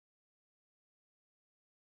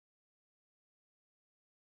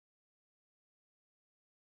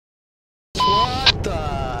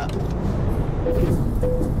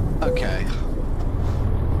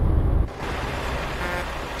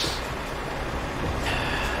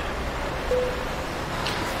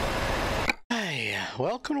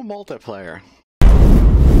Welcome to multiplayer.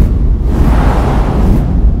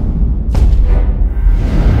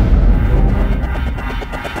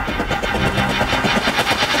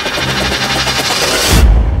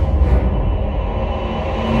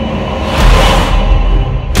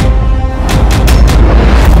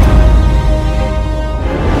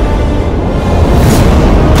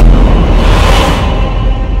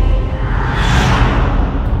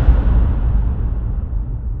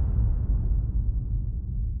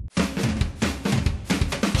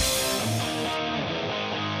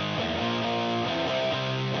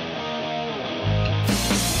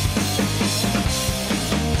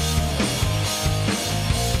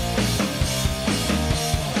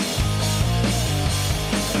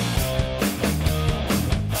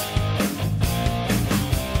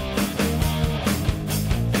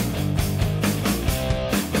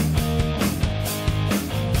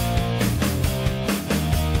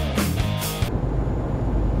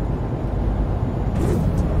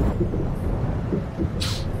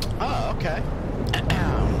 Okay.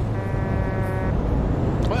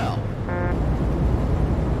 Well.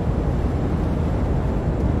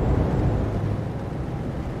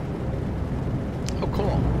 Oh,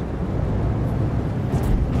 cool.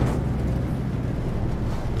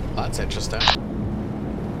 Oh, that's interesting.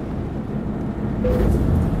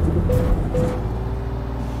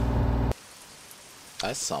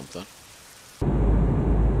 That's something.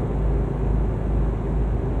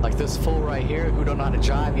 Like this fool right here who don't know how to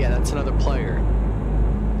drive, yeah, that's another player.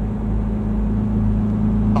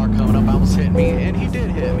 Car coming up, almost hit me, and he did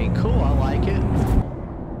hit me. Cool, I like it.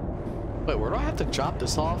 Wait, where do I have to drop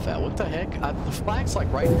this off at? What the heck? The flag's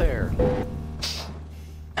like right there.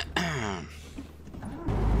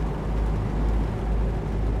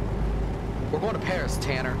 We're going to Paris,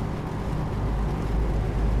 Tanner.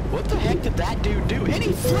 What the heck did that dude do? And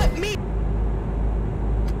he flipped me!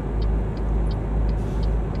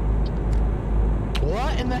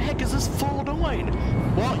 What in the heck is this fool doing?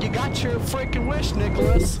 Well, you got your freaking wish,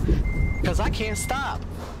 Nicholas. Because I can't stop.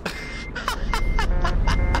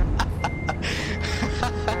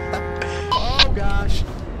 Oh, gosh.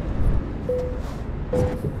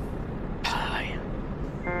 Hi.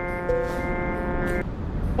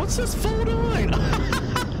 What's this fool doing?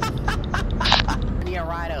 Yeah,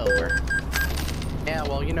 right over. Yeah,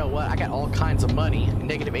 well, you know what? I got all kinds of money.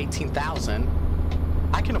 Negative 18,000.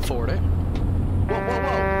 I can afford it. Whoa, whoa,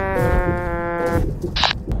 whoa.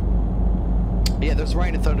 Yeah, there's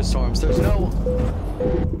rain and thunderstorms. There's no...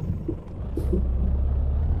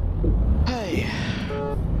 Hey.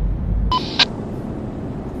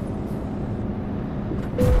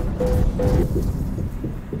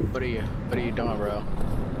 What are you doing, bro?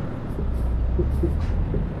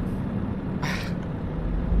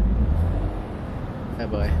 Hey,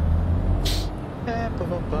 boy.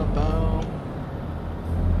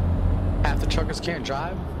 Half the truckers can't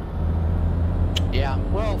drive? Yeah,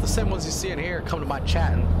 well, the same ones you see in here come to my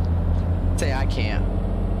chat and say I can't.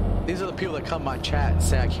 These are the people that come to my chat and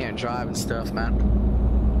say I can't drive and stuff, man.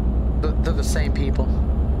 They're the same people.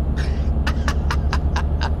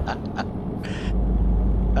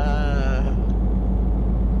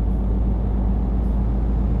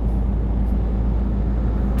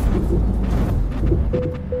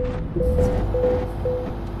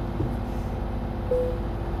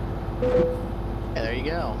 Yeah, there you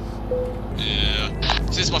go. Yeah,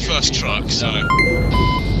 this is my first truck, so...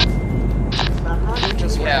 You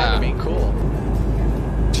just ran me, cool.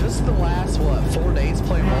 Just the last, what, 4 days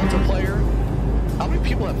playing multiplayer? How many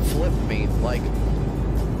people have flipped me? Like,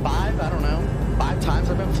 5? I don't know. 5 times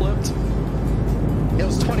I've been flipped? It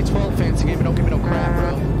was 2012 fancy game, don't give me no crap,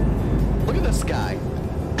 bro. Look at this guy.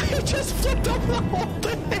 He just flipped over the whole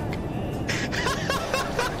thing!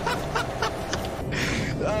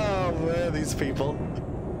 Oh man, these people.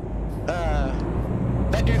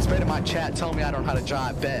 That dude's been in my chat telling me I don't know how to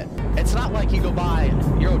drive. Bet. It's not like you go buy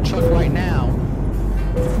your old truck right now.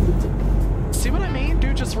 See what I mean?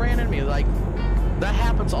 Dude just ran into me. Like, that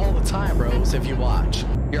happens all the time, bros, if you watch.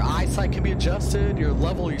 Your eyesight can be adjusted, your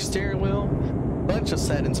level of your steering wheel. Bunch of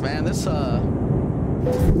settings, man. This,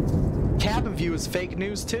 cabin view is fake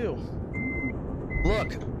news, too.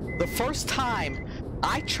 Look, the first time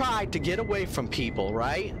I tried to get away from people,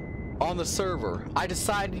 right? On the server, I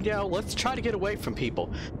decided, you know, let's try to get away from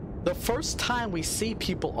people. The first time we see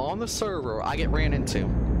people on the server, I get ran into.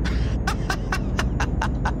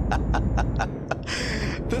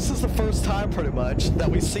 This is the first time, pretty much, that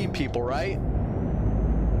we see people, right?